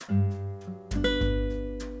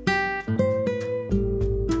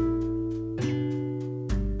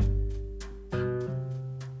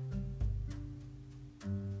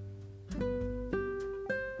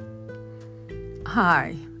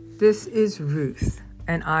Hi, this is Ruth,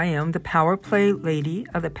 and I am the Power Play Lady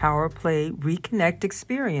of the Power Play Reconnect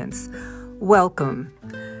Experience. Welcome.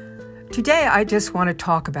 Today, I just want to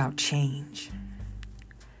talk about change.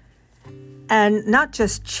 And not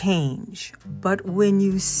just change, but when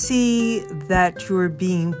you see that you're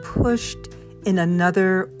being pushed in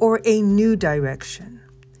another or a new direction.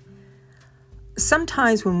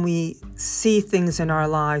 Sometimes when we see things in our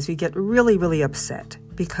lives, we get really, really upset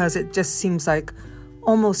because it just seems like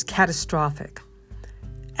almost catastrophic.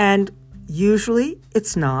 And usually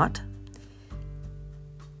it's not.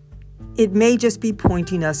 It may just be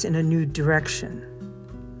pointing us in a new direction.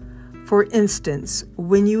 For instance,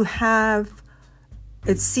 when you have,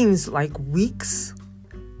 it seems like weeks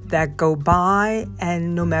that go by,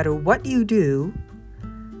 and no matter what you do,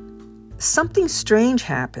 something strange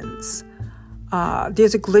happens.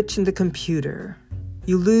 There's a glitch in the computer.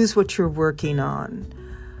 You lose what you're working on.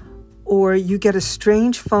 Or you get a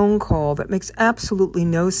strange phone call that makes absolutely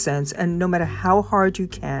no sense, and no matter how hard you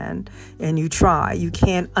can, and you try, you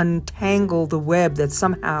can't untangle the web that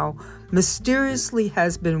somehow mysteriously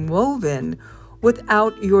has been woven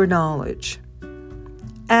without your knowledge.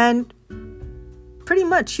 And pretty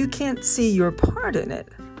much you can't see your part in it.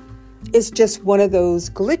 It's just one of those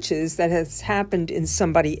glitches that has happened in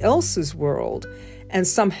somebody else's world and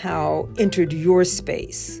somehow entered your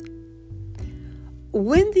space.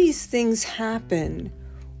 When these things happen,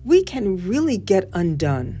 we can really get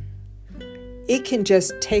undone. It can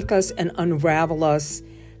just take us and unravel us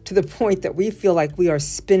to the point that we feel like we are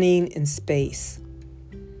spinning in space.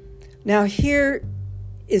 Now, here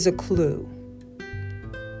is a clue.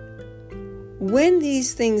 When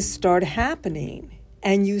these things start happening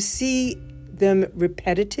and you see them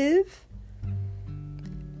repetitive,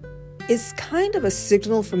 it's kind of a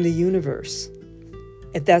signal from the universe,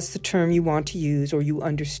 if that's the term you want to use or you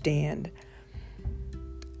understand,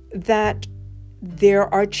 that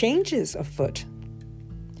there are changes afoot.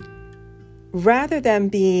 Rather than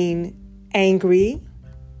being angry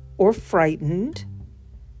or frightened,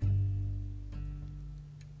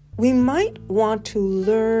 we might want to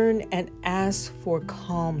learn and ask for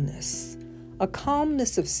calmness, a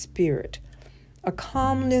calmness of spirit, a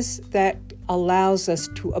calmness that allows us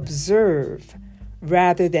to observe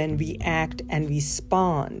rather than react and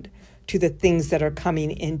respond to the things that are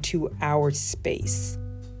coming into our space.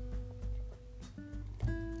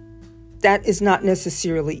 That is not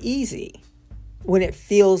necessarily easy when it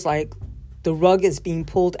feels like the rug is being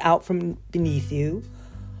pulled out from beneath you,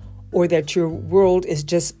 or that your world is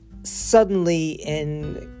just suddenly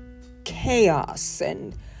in chaos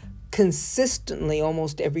and consistently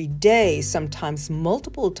almost every day, sometimes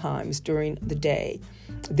multiple times during the day,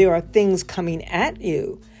 there are things coming at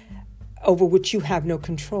you over which you have no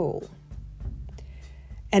control.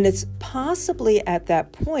 And it's possibly at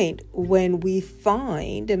that point when we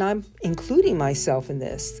find, and I'm including myself in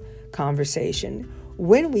this conversation,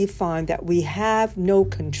 when we find that we have no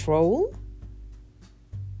control,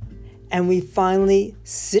 and we finally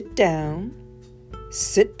sit down,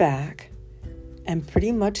 sit back, and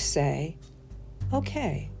pretty much say,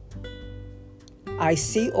 okay, I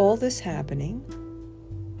see all this happening.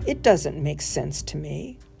 It doesn't make sense to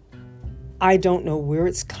me. I don't know where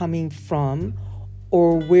it's coming from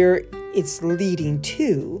or where it's leading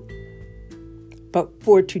to. But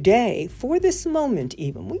for today, for this moment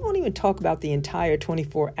even, we won't even talk about the entire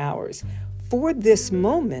 24 hours. For this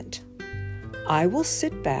moment, I will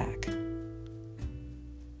sit back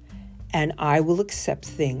and I will accept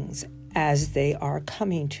things as they are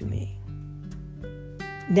coming to me.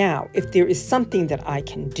 Now, if there is something that I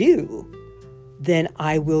can do, then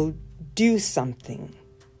I will do something.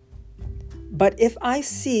 But if I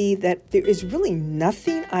see that there is really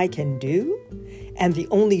nothing I can do, and the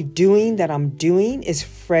only doing that I'm doing is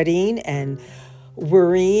fretting and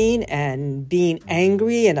worrying and being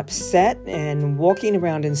angry and upset and walking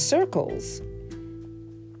around in circles,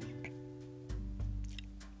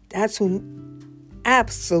 that's when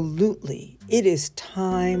absolutely it is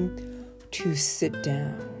time to sit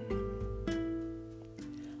down.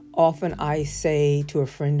 Often I say to a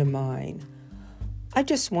friend of mine, I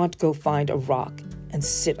just want to go find a rock and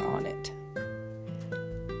sit on it.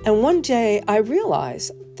 And one day I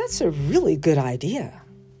realized that's a really good idea.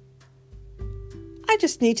 I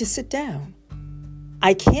just need to sit down.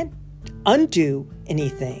 I can't undo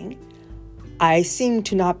anything. I seem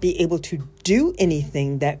to not be able to do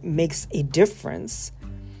anything that makes a difference.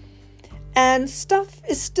 And stuff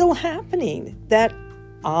is still happening that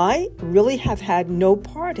I really have had no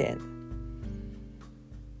part in.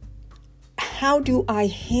 How do I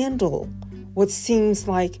handle what seems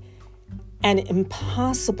like an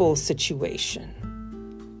impossible situation?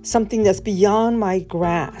 something that's beyond my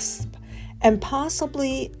grasp, and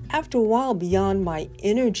possibly after a while beyond my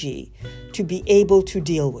energy to be able to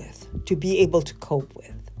deal with, to be able to cope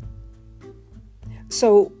with.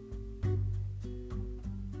 So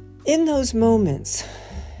in those moments,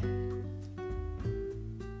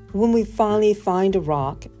 when we finally find a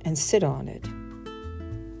rock and sit on it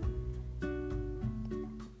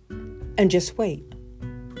and just wait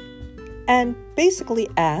and basically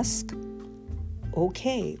ask,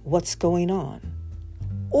 okay, what's going on?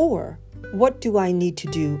 Or what do I need to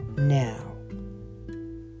do now?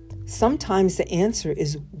 Sometimes the answer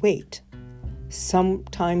is wait.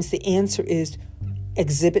 Sometimes the answer is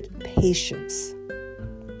exhibit patience.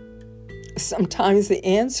 Sometimes the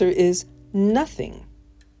answer is nothing.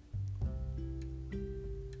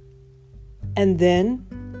 And then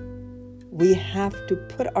we have to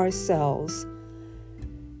put ourselves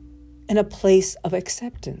in a place of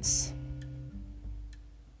acceptance.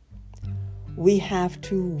 We have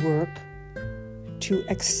to work to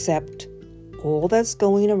accept all that's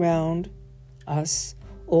going around us,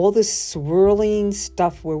 all this swirling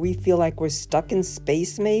stuff where we feel like we're stuck in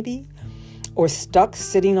space maybe, or stuck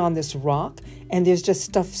sitting on this rock, and there's just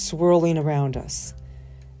stuff swirling around us.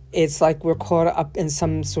 It's like we're caught up in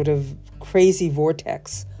some sort of crazy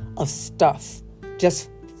vortex of stuff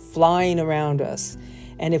just flying around us.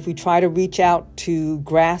 And if we try to reach out to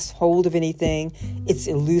grasp hold of anything, it's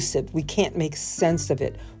elusive. We can't make sense of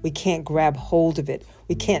it. We can't grab hold of it.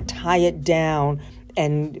 We can't tie it down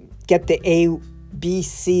and get the A, B,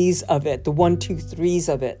 C's of it, the 1, 2,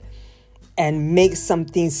 3s of it, and make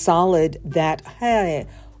something solid that, hey,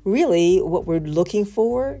 really what we're looking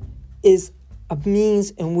for is a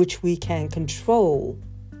means in which we can control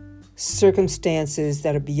circumstances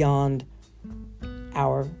that are beyond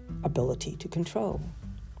our ability to control.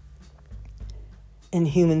 And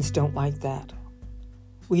humans don't like that.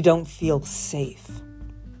 We don't feel safe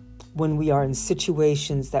when we are in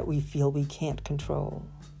situations that we feel we can't control.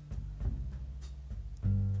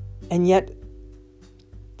 And yet,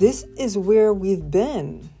 this is where we've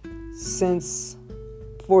been since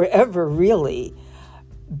forever, really,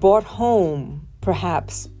 brought home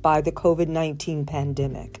perhaps by the COVID-19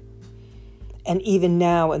 pandemic. And even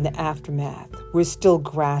now in the aftermath, we're still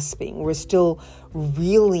grasping, we're still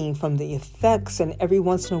reeling from the effects. And every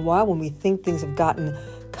once in a while, when we think things have gotten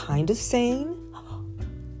kind of sane,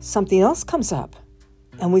 something else comes up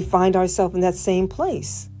and we find ourselves in that same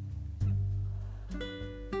place.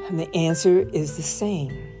 And the answer is the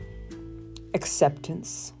same: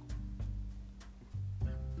 acceptance,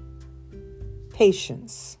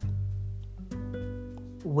 patience,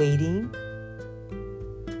 waiting,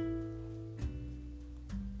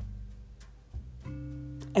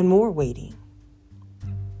 and more waiting.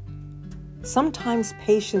 Sometimes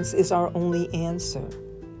patience is our only answer,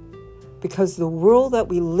 because the world that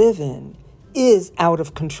we live in is out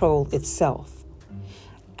of control itself.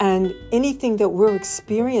 And anything that we're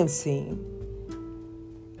experiencing,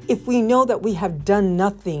 if we know that we have done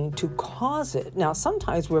nothing to cause it. Now,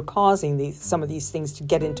 sometimes we're causing some of these things to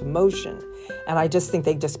get into motion. And I just think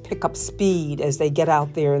they just pick up speed as they get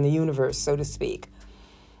out there in the universe, so to speak.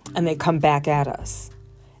 And they come back at us.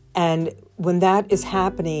 And when that is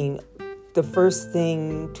happening, the first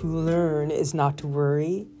thing to learn is not to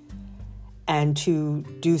worry and to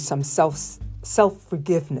do some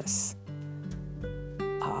self-forgiveness.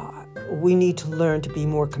 We need to learn to be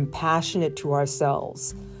more compassionate to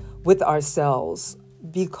ourselves, with ourselves,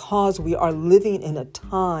 because we are living in a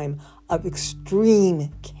time of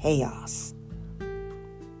extreme chaos.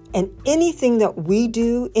 And anything that we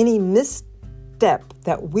do, any misstep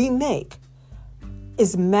that we make,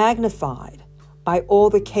 is magnified by all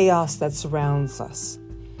the chaos that surrounds us.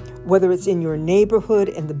 Whether it's in your neighborhood,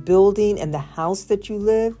 in the building, in the house that you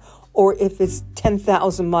live, or if it's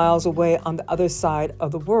 10,000 miles away on the other side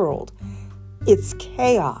of the world. It's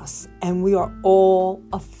chaos, and we are all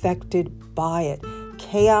affected by it.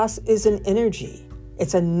 Chaos is an energy.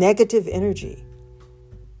 It's a negative energy.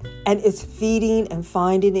 And it's feeding and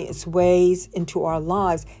finding its ways into our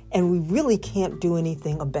lives, and we really can't do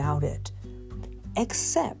anything about it,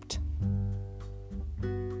 except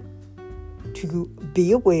to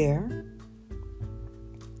be aware,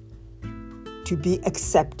 to be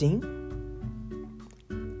accepting,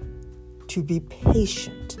 to be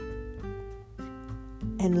patient,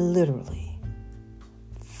 and literally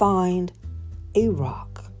find a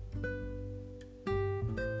rock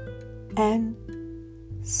and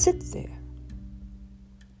sit there,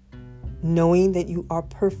 knowing that you are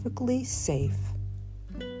perfectly safe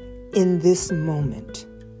in this moment.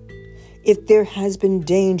 If there has been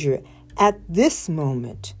danger at this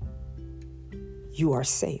moment, you are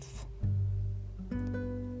safe.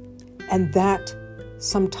 And that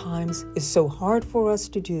sometimes is so hard for us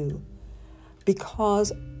to do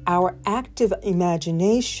because our active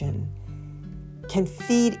imagination can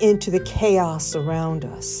feed into the chaos around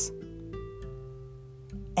us.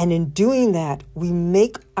 And in doing that, we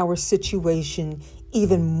make our situation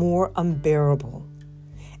even more unbearable.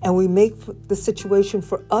 And we make the situation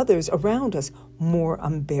for others around us more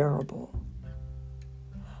unbearable.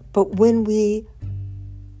 But when we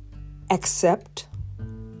accept,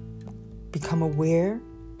 become aware,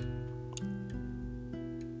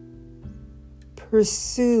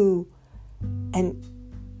 pursue, and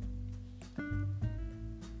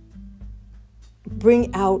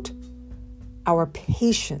bring out our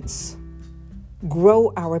patience,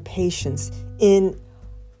 grow our patience in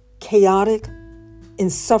chaotic,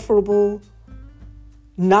 insufferable,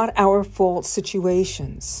 not our fault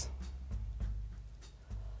situations,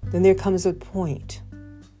 then there comes a point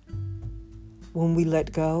when we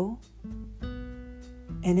let go,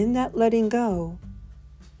 and in that letting go,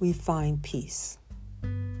 we find peace.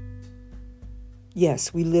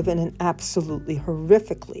 Yes, we live in an absolutely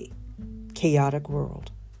horrifically chaotic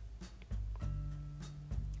world.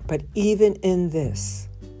 But even in this,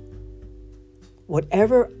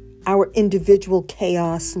 whatever our individual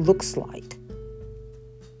chaos looks like,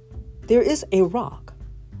 there is a rock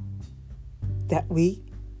that we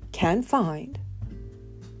can find.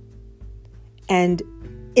 And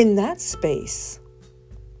in that space,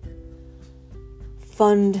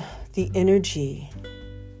 fund the energy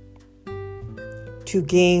to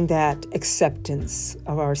gain that acceptance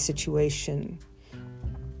of our situation,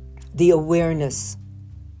 the awareness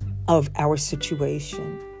of our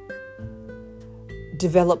situation,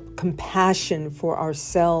 develop compassion for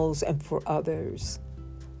ourselves and for others,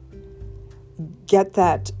 get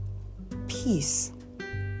that peace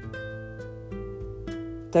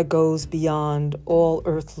that goes beyond all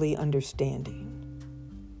earthly understanding.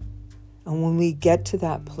 And when we get to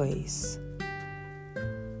that place,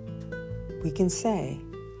 we can say,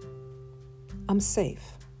 I'm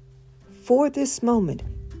safe. For this moment,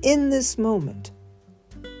 in this moment,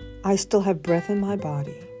 I still have breath in my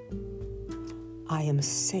body. I am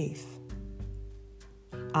safe.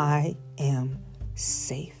 I am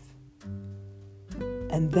safe.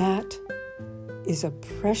 And that is a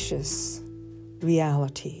precious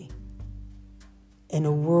reality in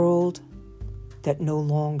a world that no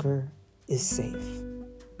longer is safe.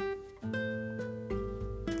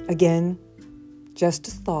 Again, just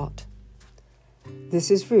a thought.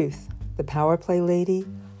 This is Ruth, the Power Play Lady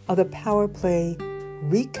of the Power Play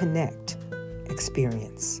Reconnect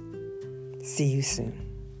experience. See you soon.